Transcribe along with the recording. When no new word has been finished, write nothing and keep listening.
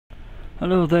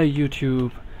Hello there,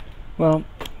 YouTube. Well,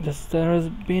 there has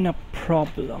been a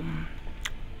problem.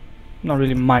 Not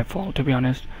really my fault, to be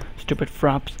honest. Stupid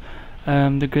fraps.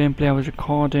 The gameplay I was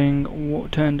recording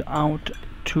turned out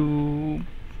to...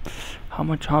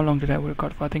 How long did I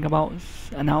record for? I think about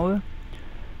an hour.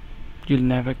 You'll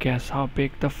never guess how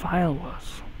big the file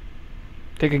was.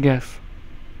 Take a guess.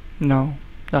 No,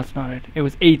 that's not it. It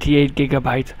was 88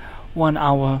 gigabytes. 1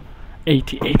 hour,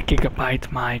 88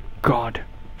 gigabytes. My god.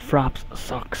 Fraps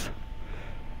sucks.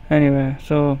 Anyway,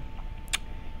 so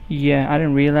yeah, I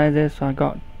didn't realize this, so I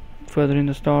got further in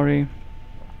the story.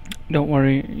 Don't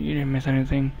worry, you didn't miss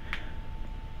anything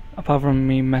apart from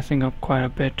me messing up quite a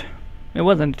bit. It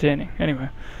was entertaining. Anyway,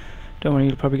 don't worry,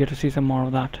 you'll probably get to see some more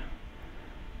of that.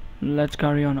 Let's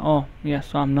carry on. Oh yes,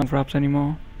 so I'm not fraps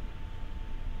anymore.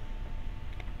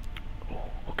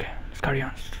 Okay, let's carry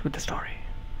on with the story.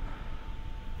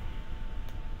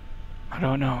 I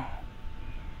don't know.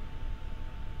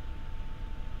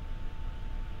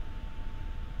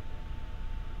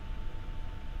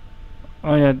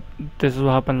 Oh yeah, this is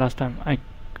what happened last time. I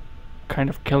kind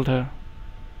of killed her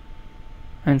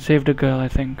and saved a girl, I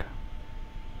think. It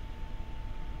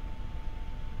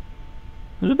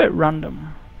was a bit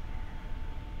random.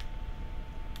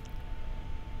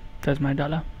 There's my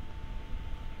dollar.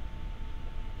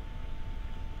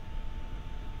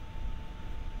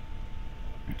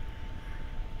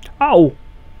 Ow!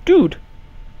 Dude!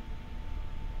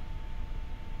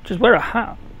 Just wear a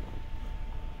hat.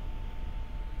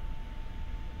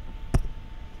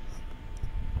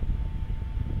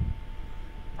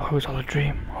 Oh, it was all a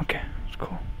dream. Okay, that's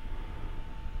cool.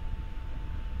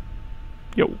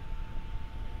 Yo.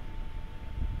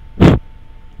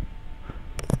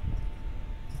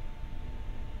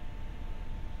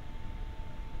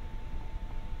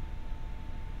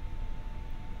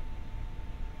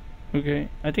 Okay,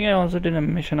 I think I also did a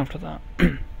mission after that.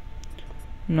 I'm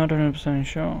not 100%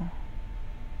 sure.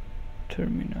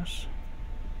 Terminus.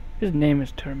 His name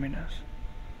is Terminus.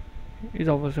 He's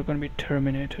also going to be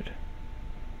terminated.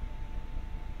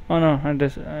 Oh no, and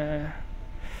this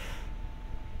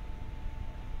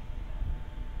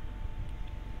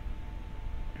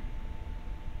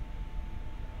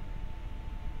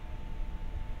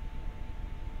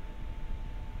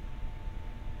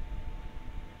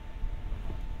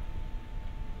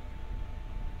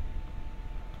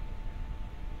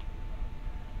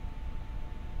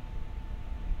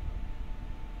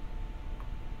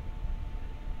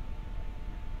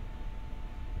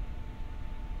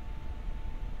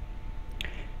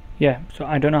yeah, so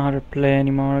I don't know how to play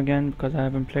anymore again because I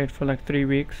haven't played for like 3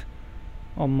 weeks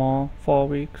or more, 4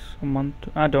 weeks, a month.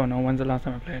 I don't know when's the last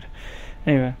time I played.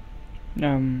 Anyway,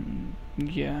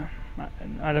 yeah, I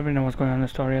don't really know what's going on in the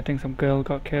story. I think some girl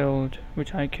got killed,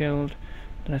 which I killed.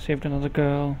 Then I saved another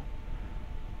girl.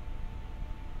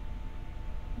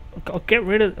 Get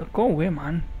rid of, go away,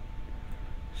 man.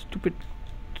 Stupid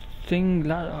thing,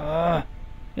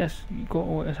 yes, you go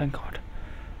away, thank God.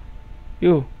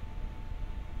 You.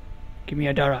 Give me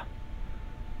a Dara.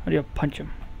 How do you punch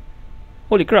him?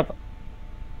 Holy crap!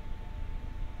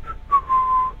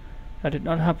 That did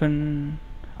not happen.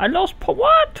 I lost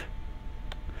what?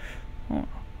 Oh,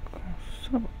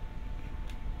 son of a...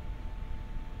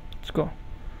 Let's go.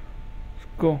 Let's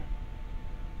go.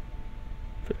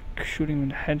 I feel like shooting him in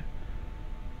the head.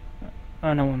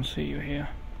 I don't want to see you here.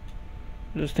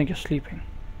 I just think you're sleeping.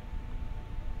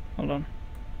 Hold on.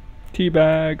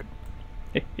 Teabag.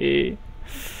 Hehe.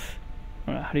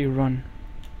 Alright, how do you run?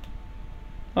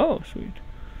 Oh, sweet.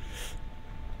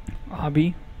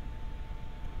 RB.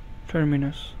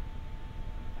 Terminus.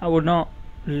 I would not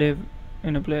live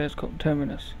in a place called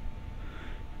Terminus.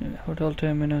 Hotel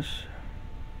Terminus.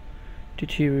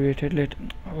 Deteriorated late.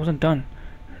 I wasn't done.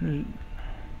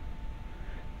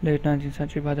 Late 19th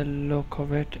century. By the look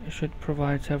of it, it should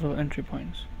provide several entry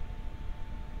points.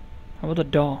 How about the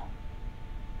door?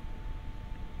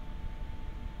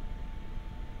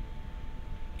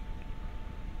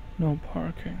 No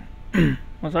parking.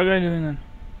 What's that guy doing then?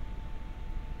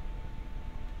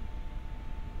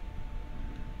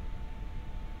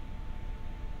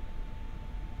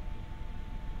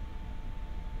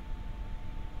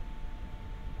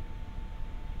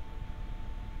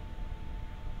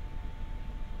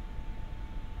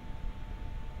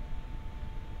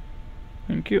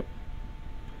 Thank you.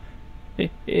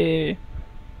 Hey.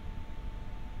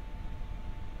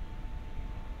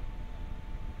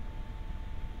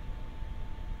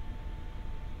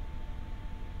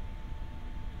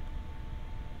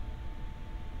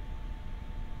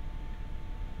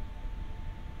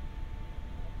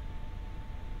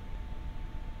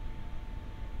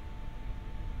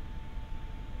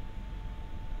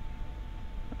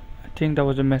 think that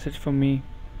was a message for me.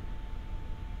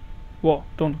 What?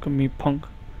 Don't look at me, punk.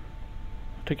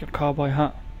 I'll take your cowboy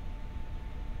hat.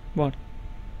 What?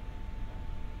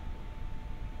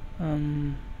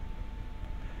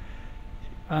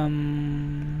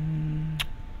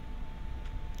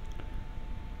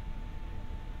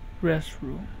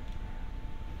 Restroom.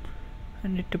 I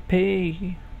need to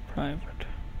pay. Private.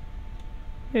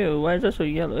 Ew, why is that so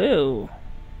yellow? Ew.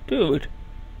 Dude.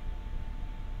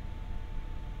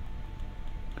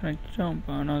 Can I jump?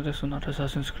 Oh no, this is not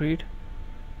Assassin's Creed.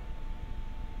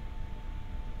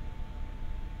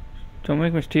 Don't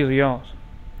make me steal yours.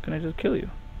 Can I just kill you?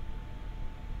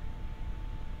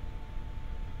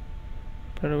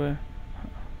 By the way.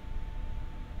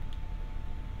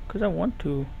 Because I want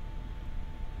to.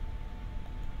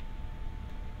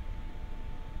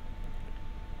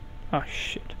 Oh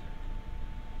shit.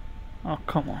 Oh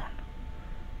come on.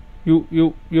 You,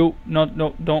 no,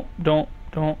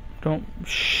 don't,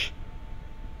 shh.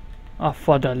 Oh,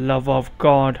 for the love of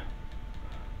God.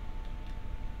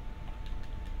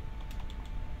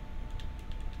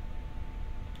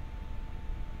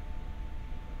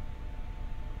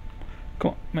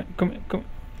 Come on, man, come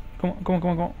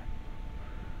on.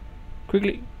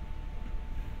 Quickly.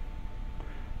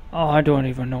 Oh, I don't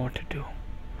even know what to do.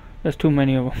 There's too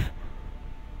many of them.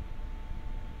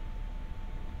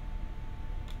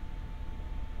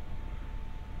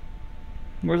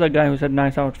 Where's that guy who said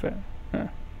nice outfit? Yeah.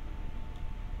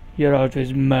 Your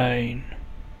outfit's mine.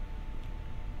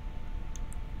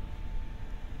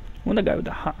 Where's the guy with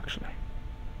the hat actually?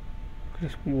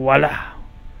 Just voila!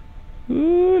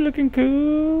 Ooh, looking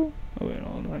cool. Oh wait,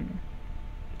 hold on.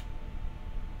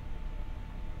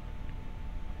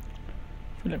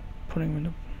 I feel like putting him in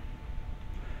the.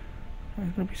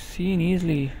 He's gonna be seen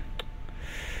easily.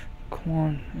 Come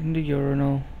on, in the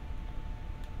urinal.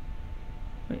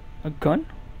 Wait, a gun?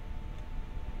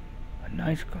 A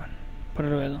nice gun. Put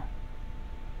it away though.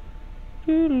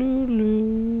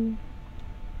 Doo-doo-doo.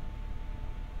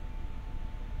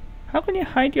 How can you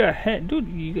hide your head? Dude,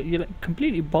 you're like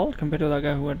completely bald compared to that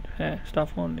guy who had hair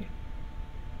stuff only.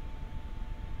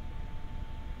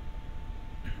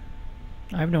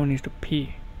 I have no one needs to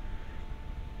pee.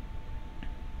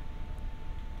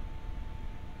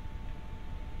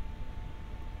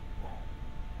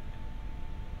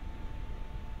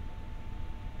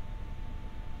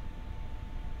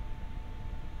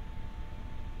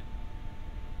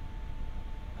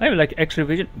 I have like X-ray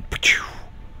vision.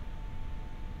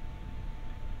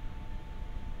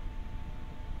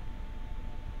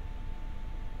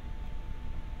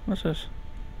 What's this?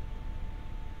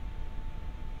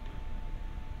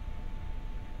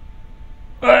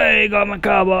 Hey, got my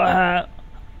cowboy hat.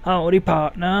 Howdy,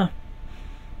 partner.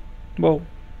 Whoa,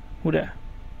 who there?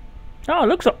 Oh, it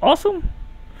looks so awesome.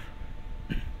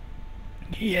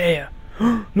 Yeah.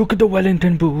 Look at the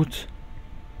Wellington boots.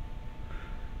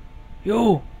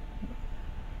 Yo,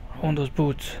 I want those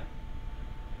boots.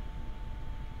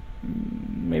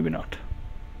 Maybe not.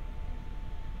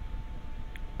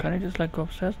 Can I just like go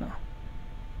upstairs now?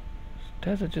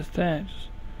 Stairs are just there. Just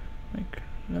like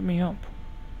let me up.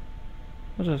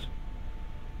 What's this?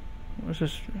 What's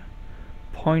this?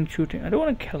 Point shooting. I don't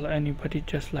want to kill anybody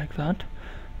just like that.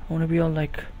 I want to be all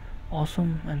like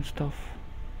awesome and stuff.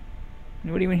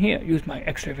 Anybody even here? Use my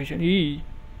X-ray vision. Eee.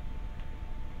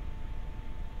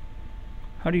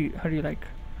 How do you like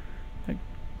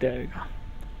there we go.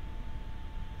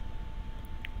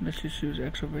 Let's just use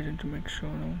X-ray vision to make sure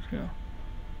no one's here.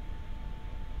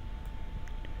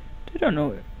 They don't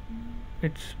know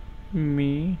it's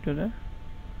me, do they?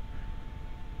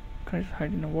 Can I just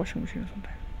hide in a washing machine or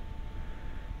something?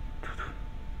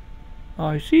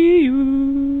 I see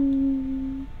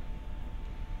you.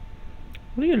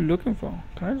 What are you looking for?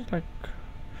 Can I just like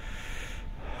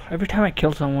every time I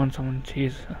kill someone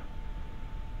sees.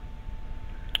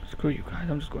 Screw you guys,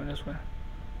 I'm just going this way.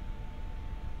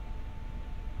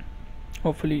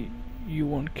 Hopefully you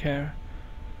won't care.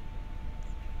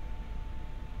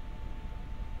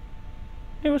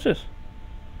 Hey, what's this?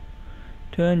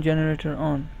 Turn generator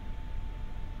on.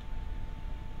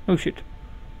 Oh shit.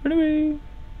 Run away.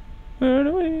 Run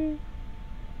away.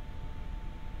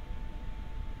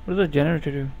 What does the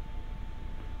generator do?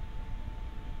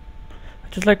 I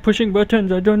just like pushing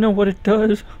buttons. I don't know what it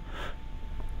does.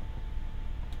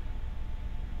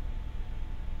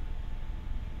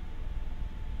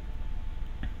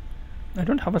 I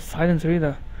don't have a silencer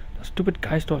either. The stupid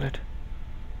guy stole it.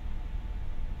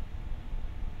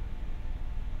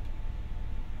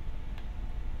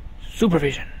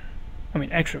 Supervision. I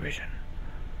mean X-ray vision.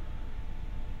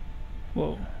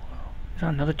 Whoa. Is that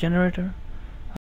another generator?